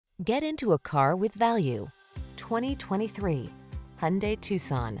Get into a car with value. 2023 Hyundai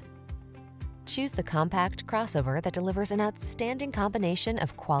Tucson. Choose the compact crossover that delivers an outstanding combination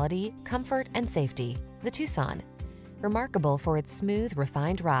of quality, comfort, and safety. The Tucson. Remarkable for its smooth,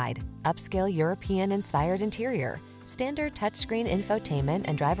 refined ride, upscale European-inspired interior, standard touchscreen infotainment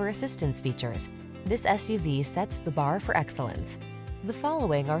and driver assistance features, this SUV sets the bar for excellence. The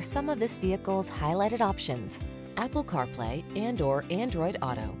following are some of this vehicle's highlighted options: Apple CarPlay and/or Android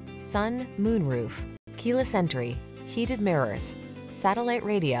Auto, sun, moonroof, keyless entry, heated mirrors, satellite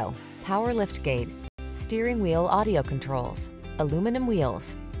radio, power liftgate, steering wheel audio controls, aluminum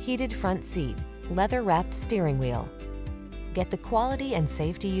wheels, heated front seat, leather-wrapped steering wheel. Get the quality and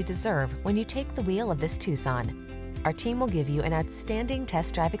safety you deserve when you take the wheel of this Tucson. Our team will give you an outstanding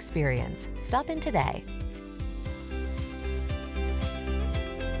test drive experience. Stop in today.